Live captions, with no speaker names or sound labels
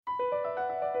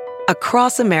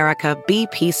Across America,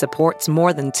 BP supports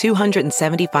more than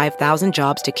 275,000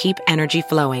 jobs to keep energy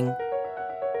flowing.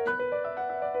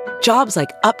 Jobs like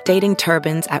updating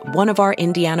turbines at one of our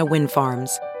Indiana wind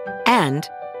farms and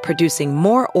producing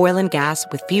more oil and gas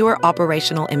with fewer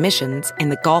operational emissions in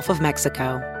the Gulf of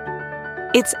Mexico.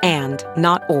 It's and,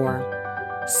 not or.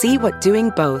 See what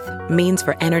doing both means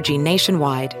for energy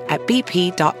nationwide at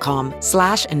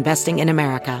bp.com/investing in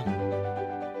America.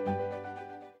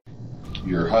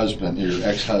 Your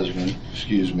ex-husband,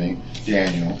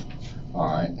 Daniel, all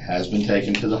right, has been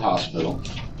taken to the hospital.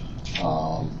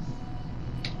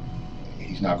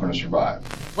 He's not going to survive.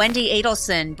 Wendy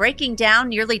Adelson breaking down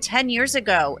nearly 10 years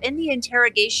ago in the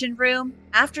interrogation room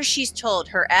after she's told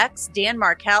her ex, Dan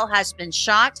Markel, has been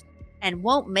shot and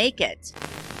won't make it.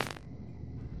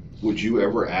 Would you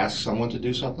ever ask someone to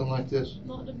do something like this?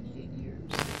 Not in 8 years.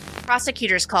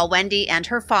 Prosecutors call Wendy and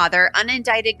her father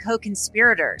unindicted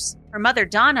co-conspirators. Her mother,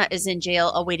 Donna, is in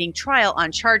jail awaiting trial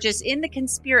on charges in the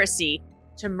conspiracy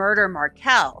to murder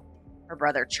Markel. Her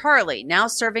brother, Charlie, now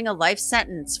serving a life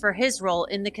sentence for his role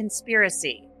in the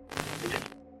conspiracy.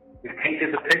 We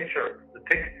painted the picture.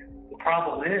 The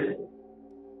problem is,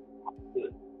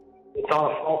 it's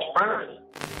on a false premise.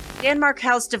 Dan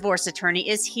Markel's divorce attorney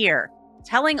is here,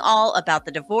 telling all about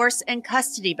the divorce and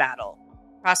custody battle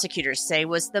prosecutors say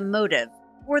was the motive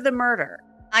for the murder.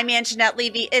 I'm Anjanette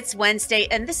Levy. It's Wednesday,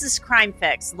 and this is Crime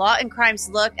Fix, Law and Crime's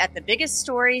look at the biggest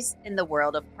stories in the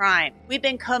world of crime. We've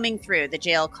been combing through the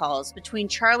jail calls between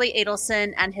Charlie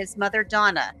Adelson and his mother,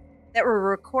 Donna, that were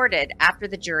recorded after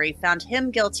the jury found him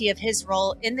guilty of his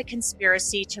role in the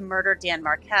conspiracy to murder Dan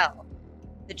Markel.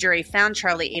 The jury found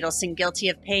Charlie Adelson guilty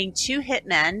of paying 2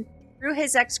 hitmen through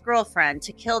his ex-girlfriend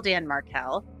to kill Dan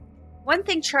Markel. One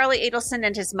thing Charlie Adelson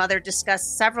and his mother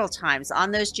discussed several times on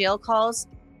those jail calls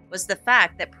was the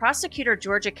fact that prosecutor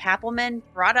Georgia Kappelman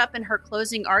brought up in her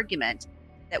closing argument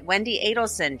that Wendy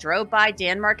Adelson drove by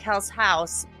Dan Markel's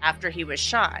house after he was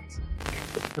shot.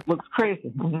 It looks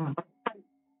crazy.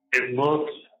 It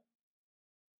looks,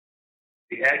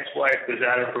 the ex-wife was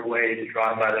out of her way to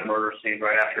drive by the murder scene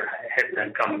right after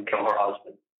hitmen come and kill her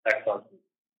husband, ex-husband,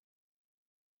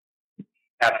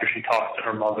 after she talks to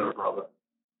her mother or brother.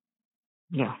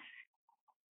 Yeah.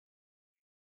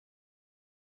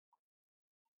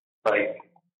 Like,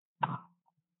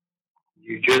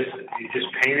 you just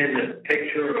painted the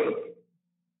picture of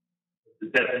the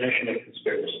definition of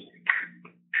conspiracy.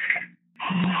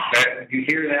 You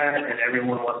hear that, and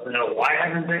everyone wants to know, why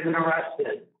haven't they been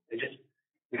arrested?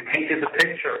 We painted the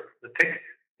picture. The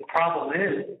problem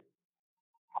is,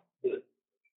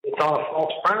 it's on a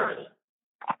false premise.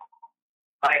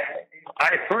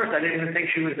 At first, I didn't even think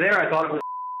she was there. I thought it was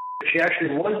she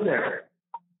actually was there.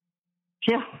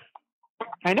 Yeah.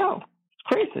 I know. It's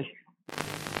crazy.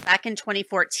 Back in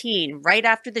 2014, right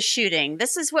after the shooting,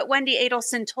 this is what Wendy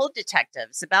Adelson told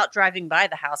detectives about driving by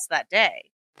the house that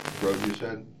day. Road, you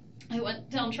said? I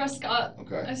went down Trescott.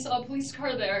 Okay. I saw a police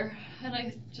car there, and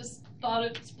I just thought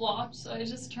it was blocked, so I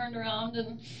just turned around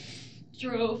and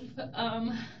drove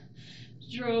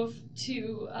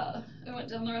to, I went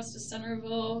down the rest of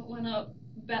Centerville, went up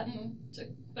Benton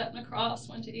across,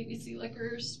 went to ABC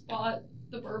Liquors, bought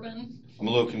the bourbon. I'm a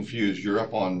little confused. You're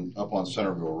up on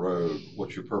Centerville Road.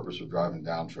 What's your purpose of driving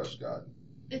down Trescott?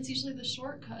 It's usually the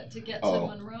shortcut to get to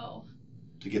Monroe.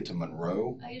 To get to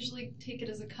Monroe? I usually take it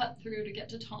as a cut through to get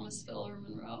to Thomasville or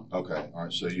Monroe. Okay, all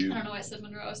right, so I don't know why I said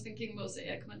Monroe. I was thinking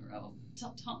Mosaic, Monroe,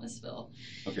 Thomasville.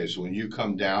 Okay, so when you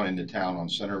come down into town on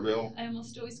Centerville? I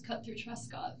almost always cut through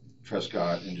Trescott.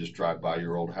 And just drive by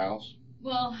your old house?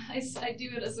 Well, I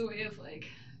do it as a way of, like,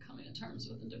 coming to terms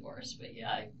with the divorce. But,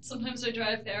 yeah, sometimes I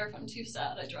drive there. If I'm too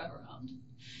sad, I drive around.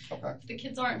 Okay. If the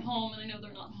kids aren't home, and I know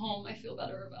they're not home, I feel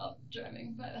better about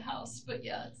driving by the house. But,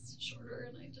 yeah, it's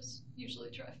shorter, and I just usually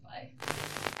drive by.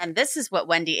 And this is what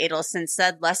Wendy Adelson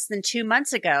said less than 2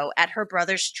 months ago at her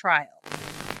brother's trial.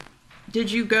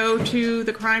 Did you go to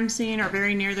the crime scene or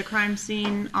very near the crime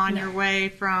scene on your way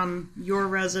from your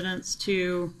residence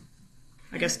to,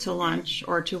 I guess, to lunch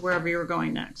or to wherever you were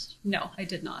going next? No, I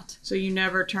did not. So you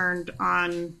never turned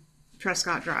on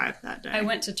Trescott Drive that day? I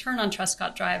went to turn on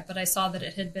Trescott Drive, but I saw that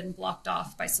it had been blocked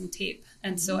off by some tape,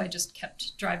 and so I just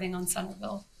kept driving on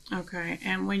Centerville. Okay,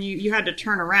 and when you had to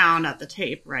turn around at the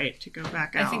tape, right, to go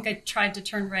back out? I think I tried to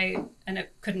turn right, and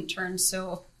it couldn't turn,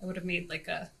 so I would have made like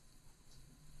the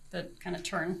kind of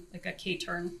turn, like a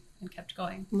K-turn, and kept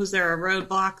going. Was there a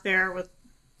roadblock there with?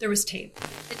 There was tape.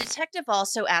 The detective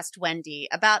also asked Wendy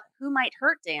about who might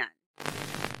hurt Dan.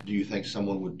 Do you think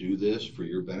someone would do this for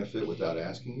your benefit without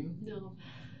asking you? No.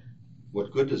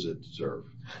 What good does it serve?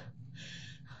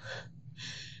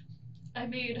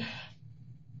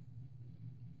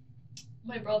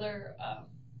 my brother,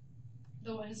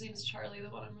 his name is Charlie, the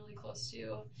one I'm really close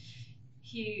to,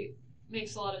 he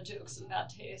makes a lot of jokes in bad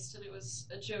taste, and it was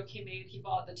a joke he made. He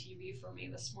bought the TV for me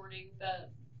this morning that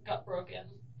got broken,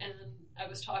 and I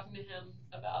was talking to him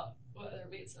about whether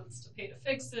it made sense to pay to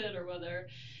fix it or whether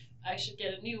I should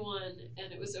get a new one,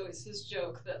 and it was always his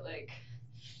joke that, like,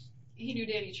 he knew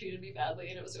Danny treated me badly,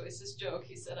 and it was always his joke.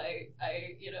 He said, I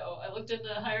looked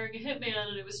into hiring a hitman,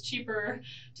 and it was cheaper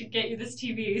to get you this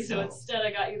TV, so instead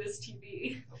I got you this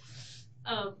TV.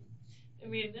 I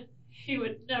mean, he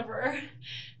would never.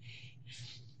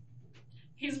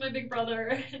 He's my big brother,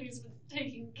 and he's been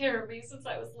taking care of me since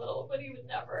I was little, but he would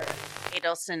never.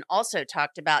 Adelson also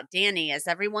talked about Danny, as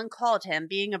everyone called him,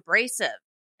 being abrasive,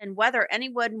 and whether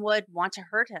anyone would want to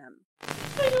hurt him.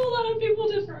 I know a lot of people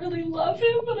didn't really love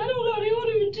him, but I don't know anyone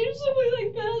who would do something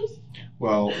like this.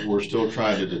 Well, we're still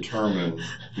trying to determine,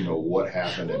 what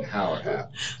happened and how it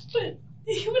happened. But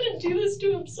he wouldn't do this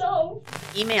to himself.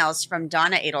 Emails from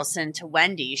Donna Adelson to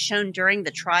Wendy shown during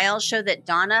the trial show that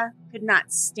Donna could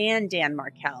not stand Dan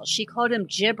Markel. She called him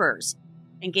gibbers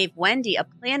and gave Wendy a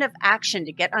plan of action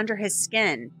to get under his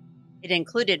skin. It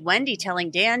included Wendy telling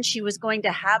Dan she was going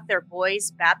to have their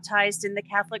boys baptized in the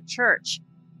Catholic Church.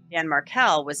 Dan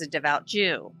Markel was a devout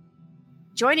Jew.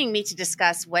 Joining me to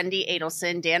discuss Wendy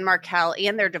Adelson, Dan Markel,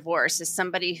 and their divorce is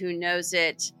somebody who knows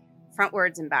it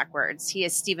frontwards and backwards. He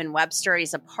is Stephen Webster.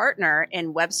 He's a partner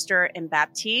in Webster and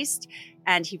Baptiste,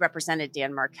 and he represented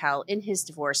Dan Markel in his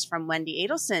divorce from Wendy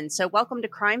Adelson. So welcome to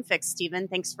Crime Fix, Stephen.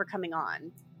 Thanks for coming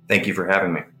on. Thank you for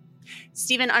having me.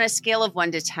 Stephen, on a scale of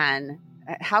 1 to 10,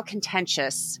 how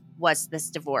contentious was this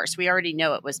divorce? We already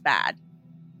know it was bad.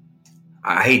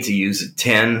 I hate to use a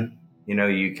 10.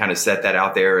 You kind of set that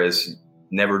out there as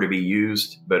never to be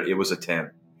used, but it was a 10.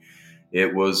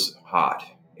 It was hot,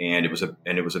 and it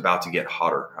was about to get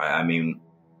hotter. I mean,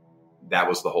 that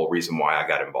was the whole reason why I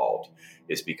got involved,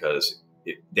 is because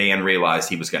Dan realized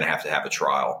he was going to have a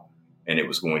trial, and it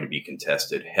was going to be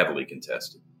contested, heavily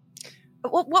contested.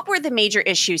 What were the major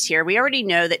issues here? We already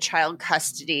know that child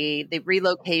custody, the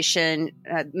relocation,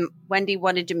 Wendy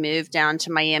wanted to move down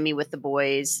to Miami with the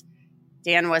boys.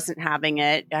 Dan wasn't having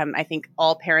it. I think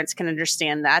all parents can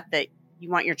understand that you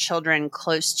want your children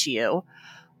close to you.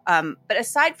 But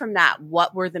aside from that,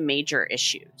 what were the major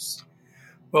issues?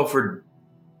 Well,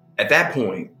 at that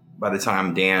point, by the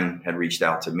time Dan had reached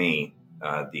out to me,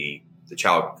 the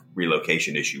child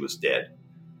relocation issue was dead.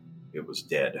 It was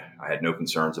dead. I had no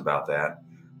concerns about that.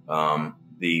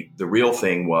 The real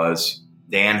thing was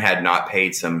Dan had not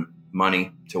paid some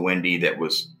money to Wendy that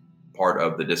was part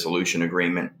of the dissolution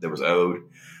agreement that was owed,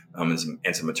 and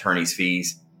some attorney's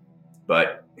fees.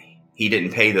 But he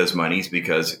didn't pay those monies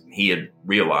because he had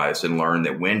realized and learned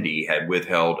that Wendy had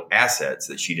withheld assets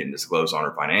that she didn't disclose on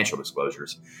her financial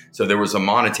disclosures. So there was a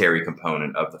monetary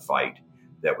component of the fight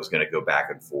that was going to go back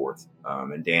and forth.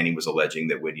 And Danny was alleging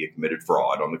that Wendy had committed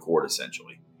fraud on the court,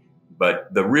 essentially.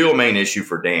 But the real main issue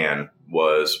for Dan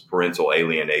was parental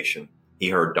alienation. He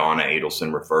heard Donna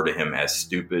Adelson refer to him as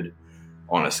stupid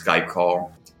on a Skype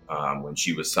call. When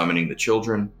she was summoning the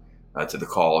children to the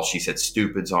call, she said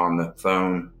 "stupids" on the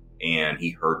phone, and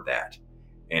he heard that.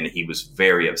 And he was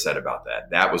very upset about that.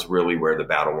 That was really where the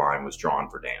battle line was drawn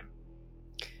for Dan.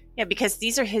 Yeah, because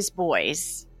these are his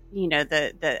boys,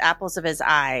 the apples of his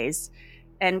eyes.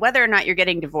 And whether or not you're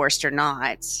getting divorced or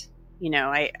not,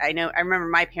 I remember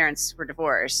my parents were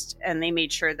divorced, and they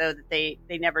made sure, though, that they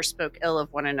never spoke ill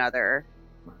of one another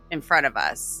in front of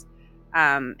us.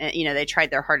 And, they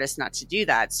tried their hardest not to do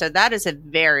that. So that is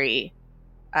very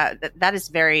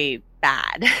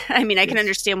bad. I mean, I can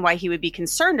understand why he would be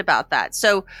concerned about that.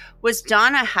 So was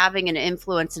Donna having an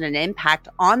influence and an impact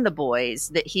on the boys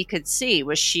that he could see?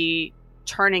 Was she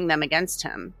turning them against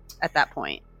him at that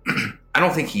point? I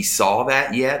don't think he saw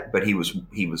that yet, but he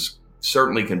was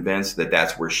certainly convinced that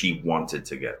that's where she wanted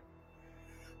to go.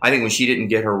 I think when she didn't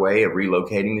get her way of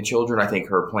relocating the children, I think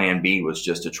her plan B was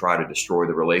just to try to destroy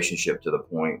the relationship to the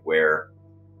point where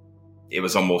it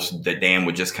was almost that Dan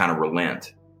would just kind of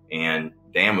relent. And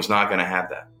Dan was not going to have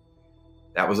that.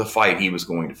 That was a fight he was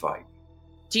going to fight.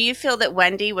 Do you feel that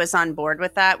Wendy was on board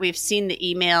with that? We've seen the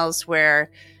emails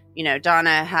where,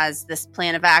 Donna has this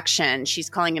plan of action. She's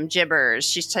calling him gibbers.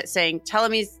 She's saying, tell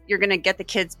him you're going to get the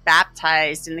kids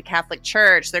baptized in the Catholic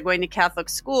Church. They're going to Catholic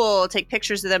school. Take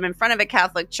pictures of them in front of a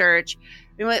Catholic church.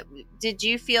 Did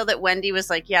you feel that Wendy was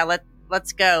like, yeah,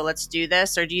 let's go, let's do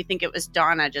this? Or do you think it was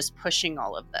Donna just pushing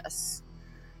all of this?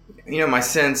 My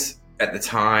sense at the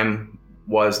time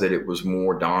was that it was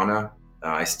more Donna.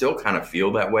 I still kind of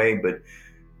feel that way, but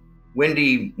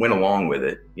Wendy went along with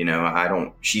it.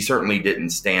 She certainly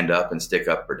didn't stand up and stick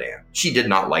up for Dan. She did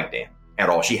not like Dan. at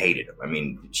all. She hated him. I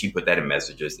mean, she put that in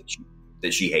messages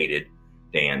that she hated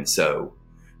Dan. So,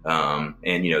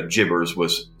 and Jibbers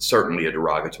was certainly a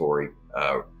derogatory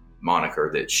moniker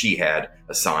that she had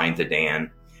assigned to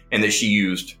Dan and that she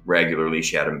used regularly.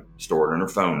 She had him stored on her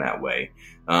phone that way.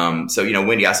 So,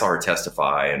 Wendy, I saw her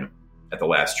testify at the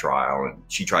last trial, and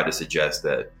she tried to suggest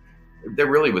that there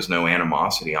really was no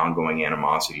ongoing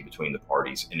animosity between the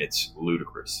parties, and it's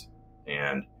ludicrous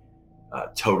and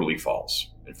totally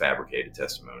false and fabricated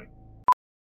testimony.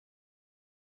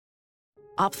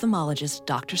 Ophthalmologist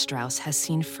Dr. Strauss has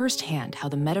seen firsthand how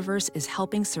the metaverse is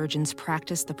helping surgeons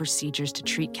practice the procedures to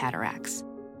treat cataracts.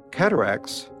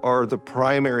 Cataracts are the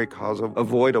primary cause of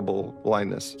avoidable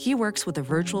blindness. He works with a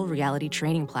virtual reality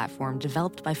training platform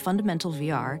developed by Fundamental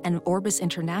VR and Orbis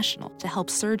International to help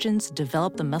surgeons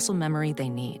develop the muscle memory they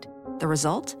need. The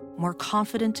result? More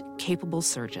confident, capable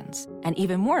surgeons. And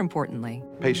even more importantly,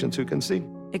 patients who can see.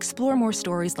 Explore more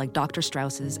stories like Dr.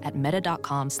 Strauss's at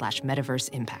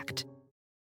meta.com/metaverseimpact.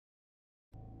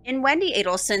 In Wendy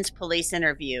Adelson's police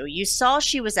interview, you saw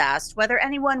she was asked whether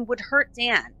anyone would hurt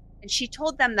Dan, and she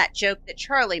told them that joke that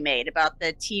Charlie made about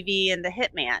the TV and the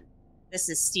hitman. This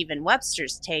is Stephen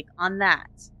Webster's take on that.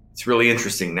 It's really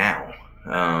interesting now.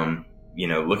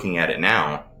 Looking at it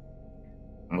now, I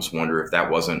almost wonder if that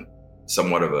wasn't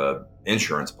somewhat of a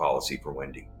insurance policy for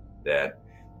Wendy. That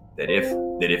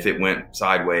if it went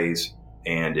sideways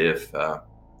and if the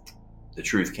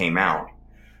truth came out,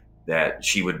 that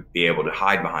she would be able to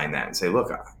hide behind that and say, look,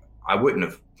 I wouldn't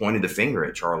have pointed the finger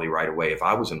at Charlie right away if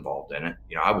I was involved in it.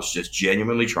 I was just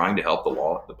genuinely trying to help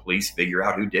the police figure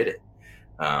out who did it.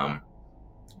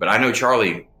 But I know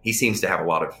Charlie, he seems to have a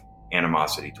lot of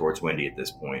animosity towards Wendy at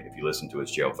this point, if you listen to his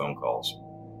jail phone calls.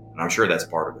 And I'm sure that's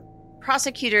part of it.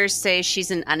 Prosecutors say she's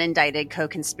an unindicted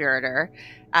co-conspirator,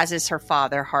 as is her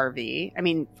father, Harvey. I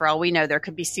mean, for all we know, there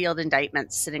could be sealed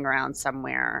indictments sitting around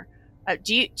somewhere.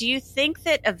 Do you think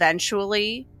that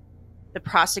eventually the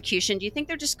prosecution, do you think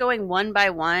they're just going one by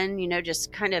one,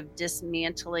 just kind of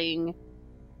dismantling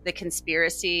the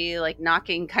conspiracy, like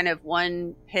knocking kind of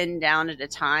one pin down at a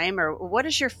time? Or what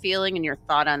is your feeling and your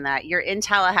thought on that? You're in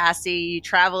Tallahassee, you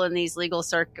travel in these legal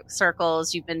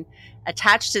circles, you've been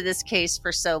attached to this case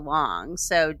for so long.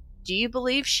 So do you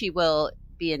believe she will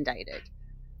be indicted?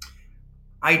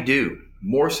 I do,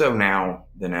 more so now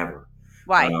than ever.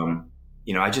 Why?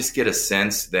 I just get a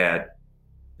sense that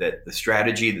the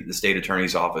strategy that the state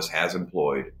attorney's office has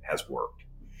employed has worked.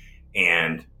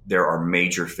 And there are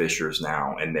major fissures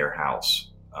now in their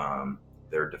house,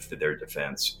 their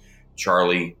defense.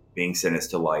 Charlie being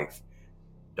sentenced to life,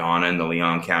 Donna in the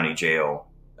Leon County Jail,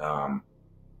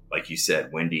 like you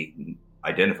said, Wendy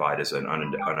identified as an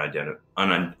unindicted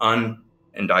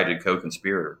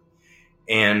co-conspirator.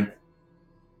 And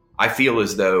I feel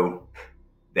as though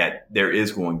that there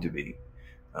is going to be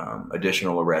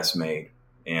additional arrests made.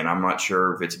 And I'm not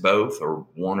sure if it's both or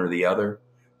one or the other,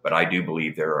 but I do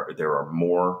believe there are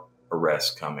more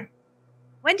arrests coming.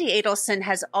 Wendy Adelson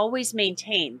has always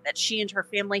maintained that she and her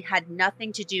family had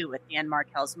nothing to do with Dan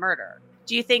Markel's murder.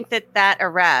 Do you think that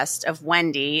arrest of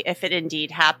Wendy, if it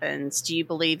indeed happens, do you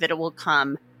believe that it will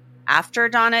come after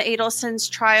Donna Adelson's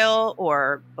trial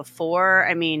or before?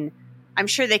 I mean, I'm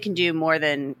sure they can do more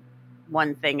than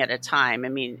one thing at a time. I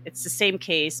mean, it's the same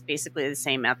case, basically the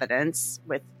same evidence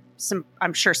with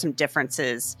I'm sure some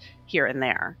differences here and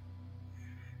there.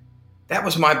 That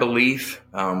was my belief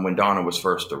when Donna was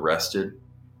first arrested,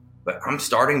 but I'm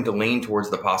starting to lean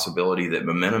towards the possibility that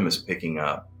momentum is picking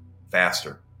up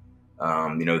faster.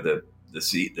 The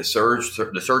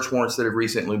search warrants that have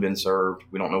recently been served,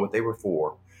 we don't know what they were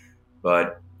for,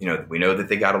 but we know that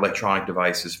they got electronic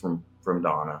devices from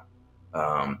Donna.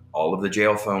 All of the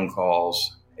jail phone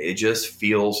calls, it just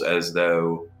feels as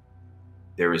though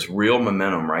there is real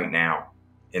momentum right now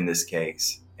in this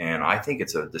case. And I think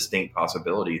it's a distinct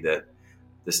possibility that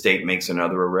the state makes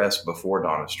another arrest before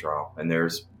Donna's trial. And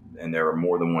there are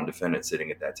more than one defendant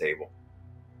sitting at that table.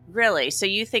 Really? So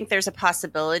you think there's a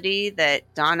possibility that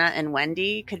Donna and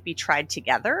Wendy could be tried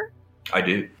together? I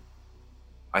do.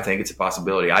 I think it's a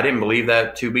possibility. I didn't believe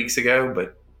that 2 weeks ago,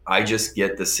 but I just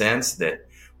get the sense that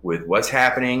with what's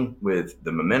happening, with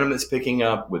the momentum that's picking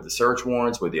up, with the search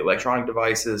warrants, with the electronic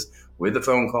devices, with the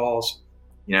phone calls,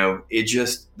 it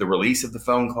just, the release of the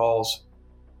phone calls,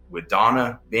 with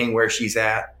Donna being where she's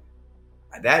at,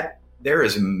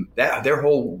 their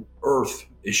whole earth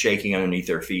is shaking underneath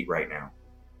their feet right now.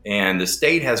 And the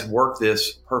state has worked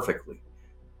this perfectly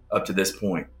up to this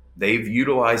point. They've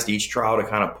utilized each trial to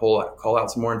kind of call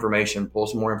out some more information, pull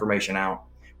some more information out.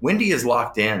 Wendy is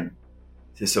locked in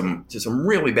to some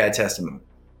really bad testimony.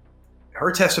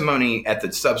 her testimony at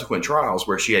the subsequent trials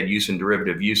where she had use and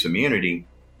derivative use immunity,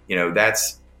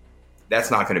 that's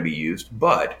not going to be used.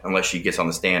 But unless she gets on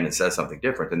the stand and says something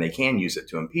different, then they can use it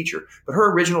to impeach her. But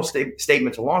her original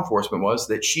statement to law enforcement was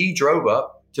that she drove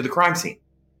up to the crime scene.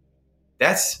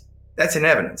 That's an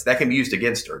evidence that can be used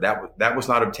against her. That was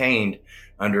not obtained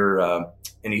under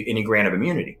any grant of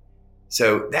immunity.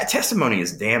 So that testimony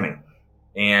is damning,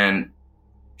 and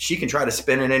she can try to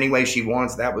spin it any way she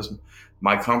wants. That was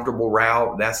my comfortable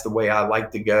route. That's the way I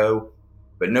like to go.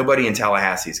 But nobody in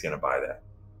Tallahassee is going to buy that.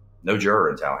 No juror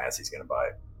in Tallahassee is going to buy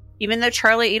it. Even though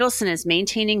Charlie Adelson is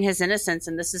maintaining his innocence,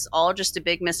 and this is all just a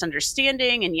big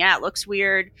misunderstanding, and yeah, it looks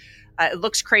weird, it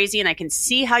looks crazy, and I can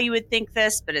see how you would think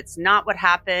this, but it's not what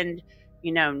happened.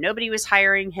 Nobody was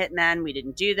hiring hitmen. We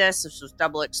didn't do this. This was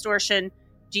double extortion.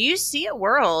 Do you see a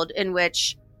world in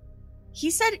which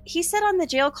he said on the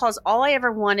jail calls, all I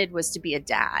ever wanted was to be a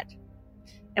dad?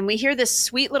 And we hear this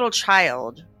sweet little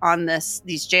child on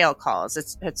these jail calls.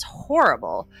 It's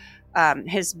horrible.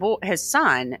 His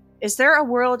son. Is there a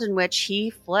world in which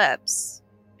he flips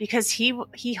because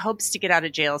he hopes to get out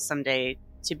of jail someday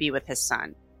to be with his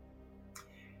son?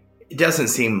 It doesn't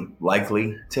seem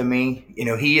likely to me.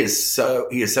 He is so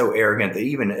arrogant that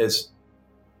even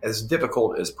as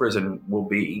difficult as prison will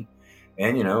be,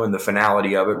 and in the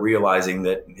finality of it, realizing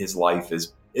that his life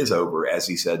is over, as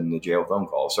he said in the jail phone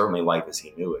call, certainly life as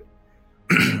he knew it.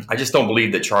 I just don't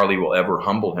believe that Charlie will ever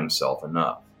humble himself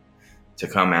enough to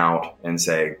come out and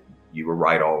say, you were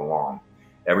right all along.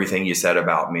 Everything you said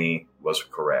about me was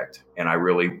correct. And I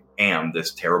really am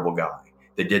this terrible guy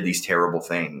that did these terrible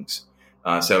things.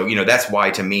 So that's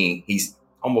why, to me, he's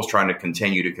almost trying to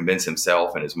continue to convince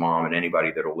himself and his mom and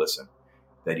anybody that will listen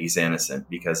that he's innocent,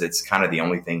 because it's kind of the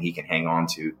only thing he can hang on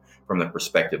to from the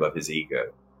perspective of his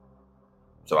ego.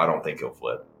 So I don't think he'll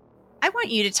flip. I want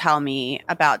you to tell me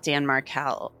about Dan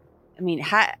Markel. I mean,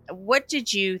 what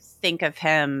did you think of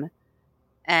him?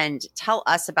 And tell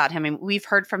us about him. I mean, we've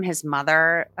heard from his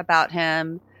mother about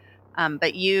him,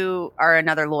 but you are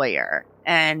another lawyer.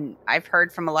 And I've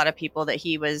heard from a lot of people that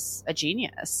he was a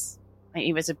genius.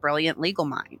 He was a brilliant legal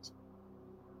mind.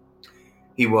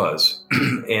 He was.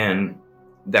 And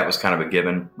that was kind of a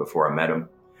given before I met him.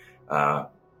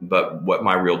 But what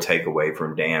my real takeaway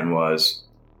from Dan was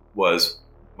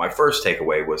my first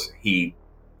takeaway was he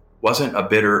wasn't a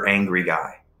bitter, angry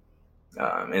guy.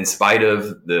 In spite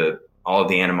of all of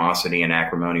the animosity and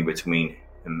acrimony between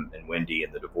him and Wendy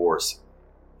and the divorce,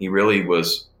 he really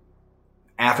was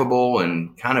affable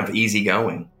and kind of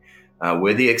easygoing,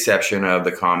 with the exception of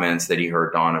the comments that he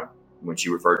heard Donna when she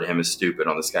referred to him as stupid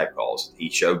on the Skype calls. He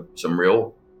showed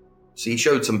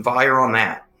some fire on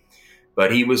that,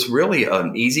 but he was really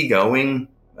an easygoing,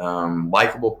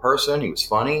 likable person. He was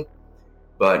funny.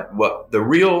 But what the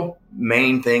real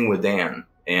main thing with Dan,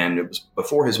 and it was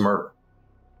before his murder,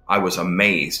 I was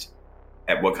amazed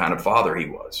at what kind of father he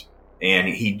was. And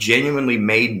he genuinely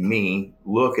made me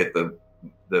look at the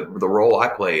role I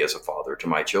play as a father to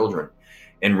my children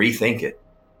and rethink it.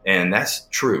 And that's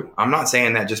true. I'm not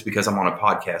saying that just because I'm on a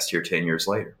podcast here 10 years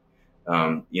later.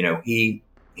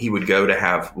 He would go to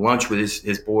have lunch with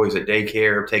his boys at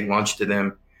daycare, take lunch to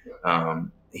them.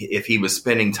 If he was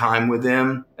spending time with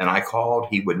them and I called,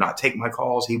 he would not take my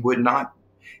calls. He wouldn't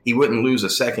lose a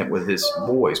second with his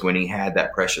boys when he had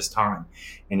that precious time.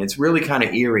 And it's really kind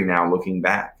of eerie now looking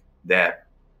back that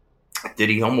did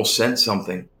he almost sense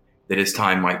something that his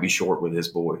time might be short with his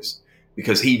boys,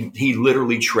 because he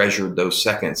literally treasured those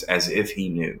seconds as if he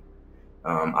knew.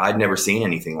 I'd never seen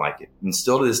anything like it. And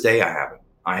still to this day, I haven't.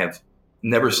 I have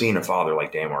never seen a father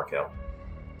like Dan Markel.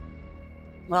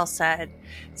 Well said.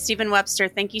 Stephen Webster,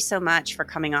 thank you so much for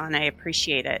coming on. I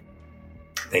appreciate it.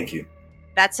 Thank you.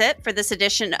 That's it for this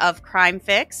edition of Crime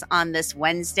Fix on this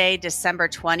Wednesday, December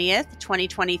 20th,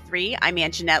 2023. I'm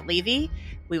Anjanette Levy.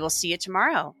 We will see you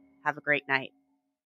tomorrow. Have a great night.